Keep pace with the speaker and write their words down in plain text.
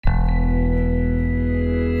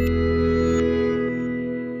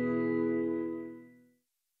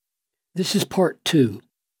This is part 2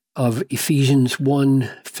 of Ephesians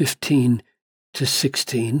 1:15 to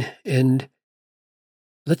 16, and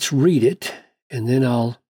let's read it, and then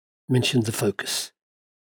I'll mention the focus.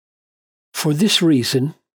 For this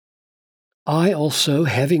reason, I also,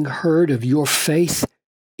 having heard of your faith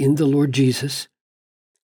in the Lord Jesus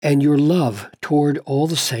and your love toward all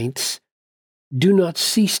the saints, do not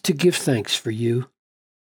cease to give thanks for you,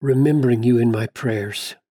 remembering you in my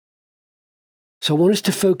prayers. So I want us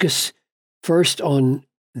to focus first on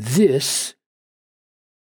this.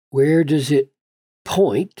 Where does it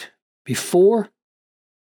point? Before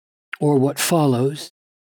or what follows?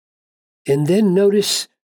 And then notice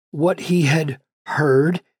what he had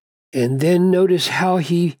heard, and then notice how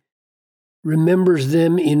he remembers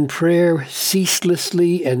them in prayer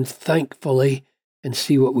ceaselessly and thankfully, and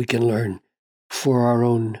see what we can learn for our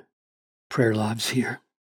own prayer lives here.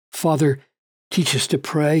 Father, teach us to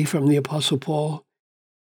pray from the Apostle Paul.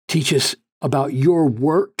 Teach us about your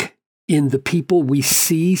work in the people we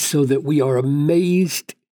see so that we are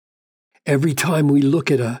amazed every time we look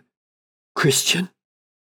at a Christian.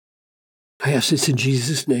 I ask this in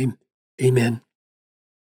Jesus' name. Amen.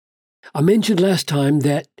 I mentioned last time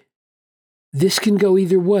that this can go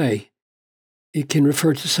either way. It can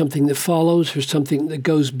refer to something that follows or something that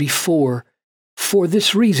goes before. For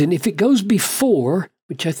this reason, if it goes before,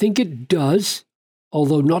 which I think it does,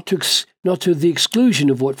 although not to the exclusion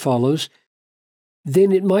of what follows,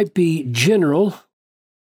 then it might be general.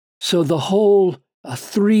 So the whole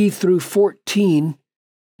 3 through 14,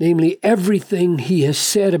 namely everything he has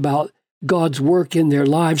said about God's work in their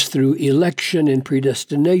lives through election and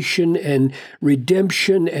predestination and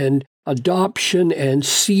redemption and adoption and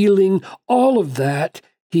sealing, all of that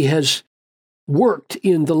he has worked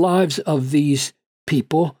in the lives of these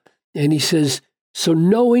people. And he says, so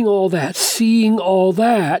knowing all that, seeing all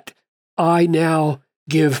that, I now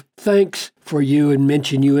give thanks for you and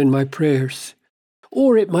mention you in my prayers.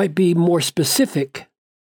 Or it might be more specific.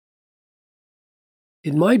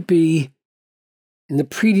 It might be in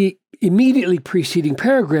the immediately preceding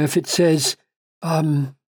paragraph, it says,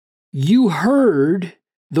 you heard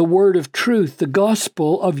the word of truth, the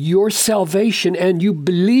gospel of your salvation, and you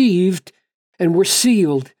believed and were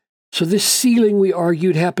sealed. So this sealing, we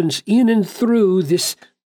argued, happens in and through this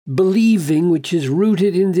believing, which is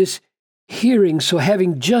rooted in this hearing. So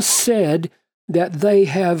having just said that they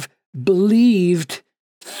have believed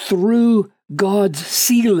through God's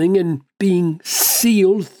sealing and being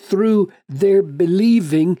sealed through their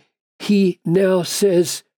believing, he now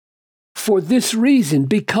says, for this reason,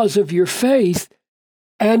 because of your faith,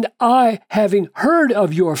 and I, having heard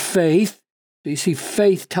of your faith, so you see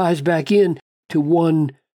faith ties back in to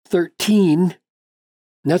 1:13. And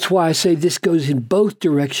that's why I say this goes in both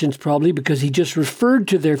directions probably, because he just referred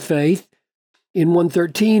to their faith in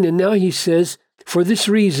 1:13, and now he says, for this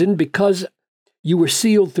reason, because you were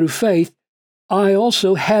sealed through faith, I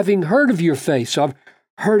also, having heard of your faith. So I've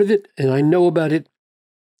heard of it, and I know about it,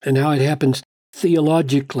 and how it happens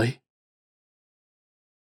theologically.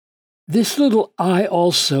 This little I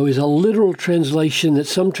also is a literal translation that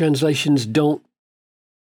some translations don't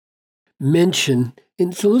mention.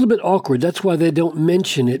 And it's a little bit awkward. That's why they don't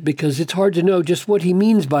mention it, because it's hard to know just what he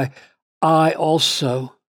means by I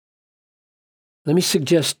also. Let me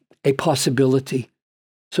suggest a possibility.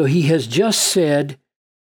 So he has just said,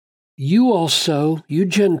 you also, you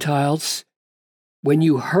Gentiles, when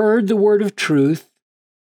you heard the word of truth,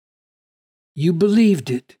 you believed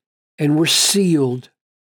it and were sealed.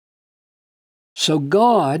 So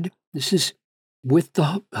God, this is with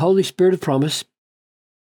the Holy Spirit of promise,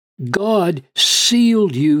 God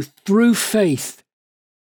sealed you through faith.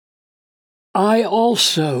 I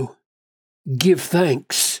also give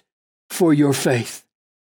thanks for your faith.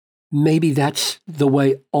 Maybe that's the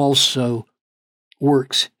way also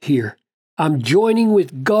works here. I'm joining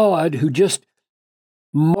with God who just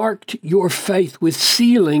marked your faith with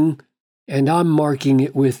sealing, and I'm marking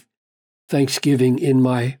it with thanksgiving in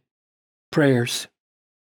my prayers.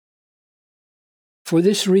 For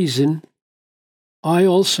this reason, I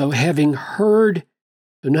also, having heard,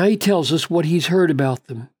 so now he tells us what he's heard about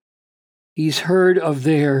them. He's heard of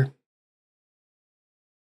their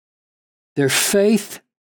faith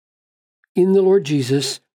in the Lord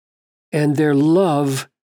Jesus and their love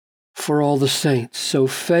for all the saints. So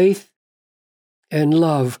faith and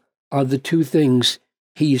love are the two things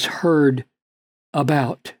he's heard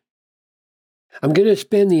about. I'm going to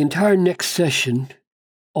spend the entire next session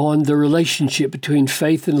on the relationship between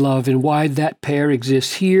faith and love and why that pair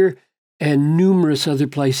exists here and numerous other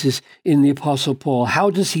places in the Apostle Paul. How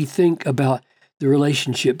does he think about the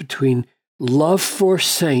relationship between love for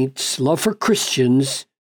saints, love for Christians,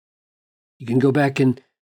 You can go back and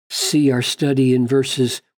see our study in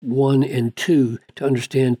verses 1 and 2 to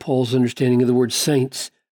understand Paul's understanding of the word saints.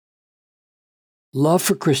 Love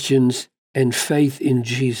for Christians and faith in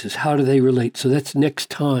Jesus. How do they relate? So that's next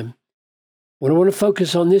time. What I want to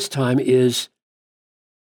focus on this time is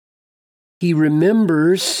he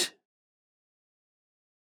remembers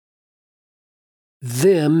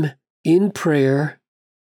them in prayer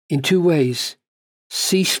in two ways.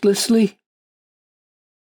 Ceaselessly.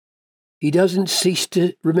 He doesn't cease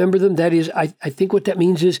to remember them. That is, I think what that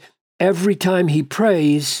means is every time he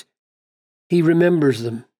prays, he remembers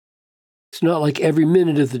them. It's not like every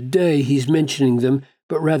minute of the day he's mentioning them,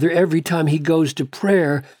 but rather every time he goes to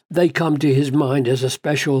prayer, they come to his mind as a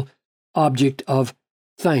special object of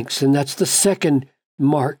thanks. And that's the second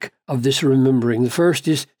mark of this remembering. The first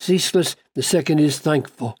is ceaseless. The second is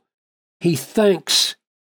thankful. He thanks.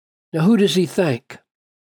 Now, who does he thank?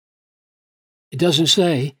 It doesn't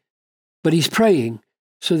say, but he's praying.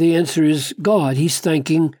 So the answer is God. He's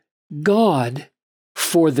thanking God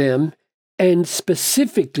for them. And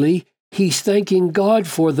specifically, he's thanking God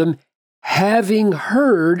for them having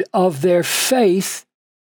heard of their faith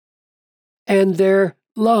and their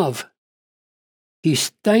love. He's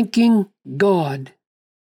thanking God,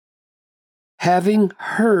 having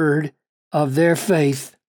heard of their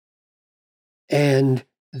faith and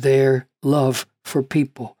their love for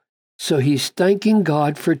people. So he's thanking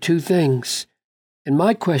God for two things. And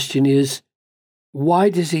my question is, why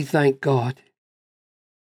does he thank God?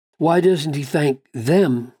 Why doesn't he thank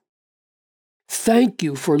them? Thank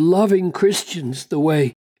you for loving Christians the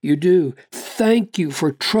way you do. Thank you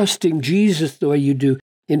for trusting Jesus the way you do.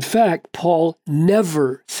 In fact, Paul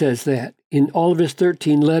never says that. In all of his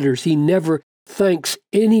 13 letters, he never thanks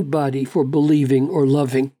anybody for believing or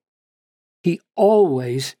loving. He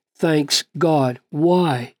always thanks God.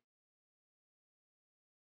 Why?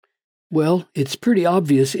 Well, it's pretty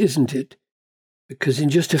obvious, isn't it? Because in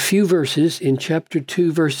just a few verses, in chapter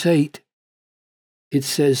 2, verse 8, it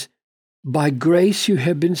says, "By grace you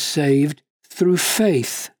have been saved through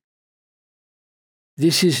faith.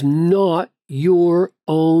 This is not your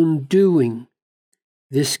own doing."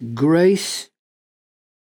 This grace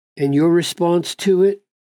and your response to it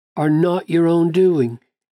are not your own doing.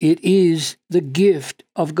 It is the gift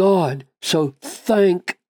of God. So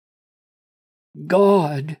thank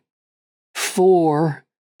God for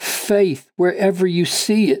faith wherever you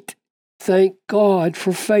see it. Thank God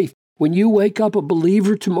for faith. When you wake up a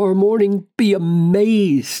believer tomorrow morning, be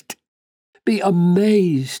amazed. Be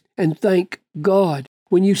amazed and thank God.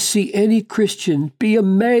 When you see any Christian, be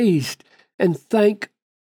amazed and thank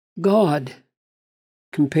God.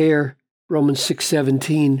 Compare Romans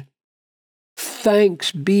 6:17.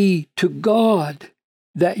 Thanks be to God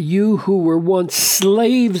that you who were once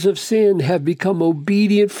slaves of sin have become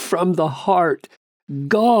obedient from the heart.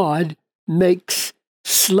 God makes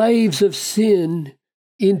slaves of sin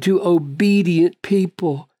into obedient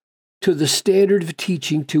people to the standard of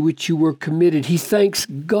teaching to which you were committed. He thanks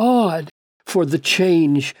God for the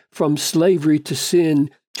change from slavery to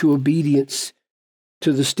sin to obedience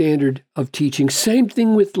to the standard of teaching. Same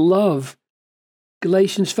thing with love.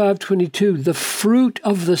 Galatians 5:22, the fruit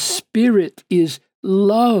of the Spirit is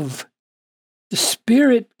love. The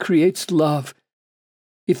Spirit creates love.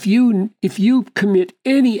 If you commit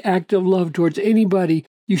any act of love towards anybody,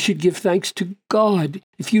 you should give thanks to God.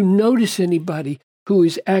 If you notice anybody who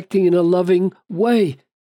is acting in a loving way,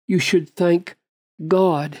 you should thank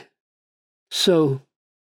God. So,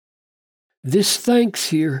 this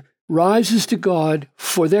thanks here rises to God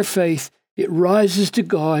for their faith. It rises to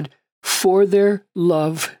God for their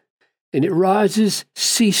love. And it rises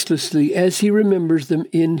ceaselessly as he remembers them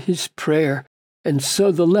in his prayer. And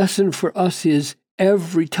so the lesson for us is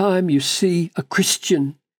every time you see a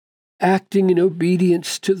Christian acting in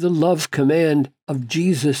obedience to the love command of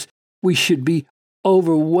Jesus, we should be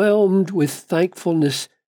overwhelmed with thankfulness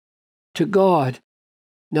to God.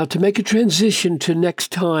 Now, to make a transition to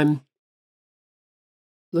next time,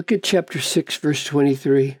 look at chapter 6, verse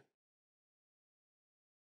 23.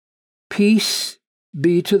 Peace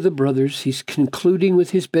be to the brothers. He's concluding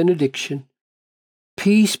with his benediction.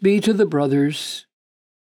 Peace be to the brothers,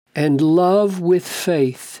 and love with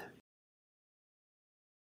faith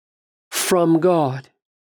from God.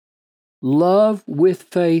 Love with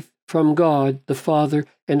faith from God, the Father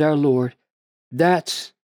and our Lord.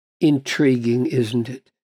 That's intriguing, isn't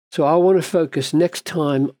it? So I want to focus next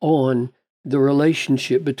time on the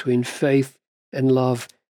relationship between faith and love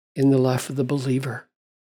in the life of the believer.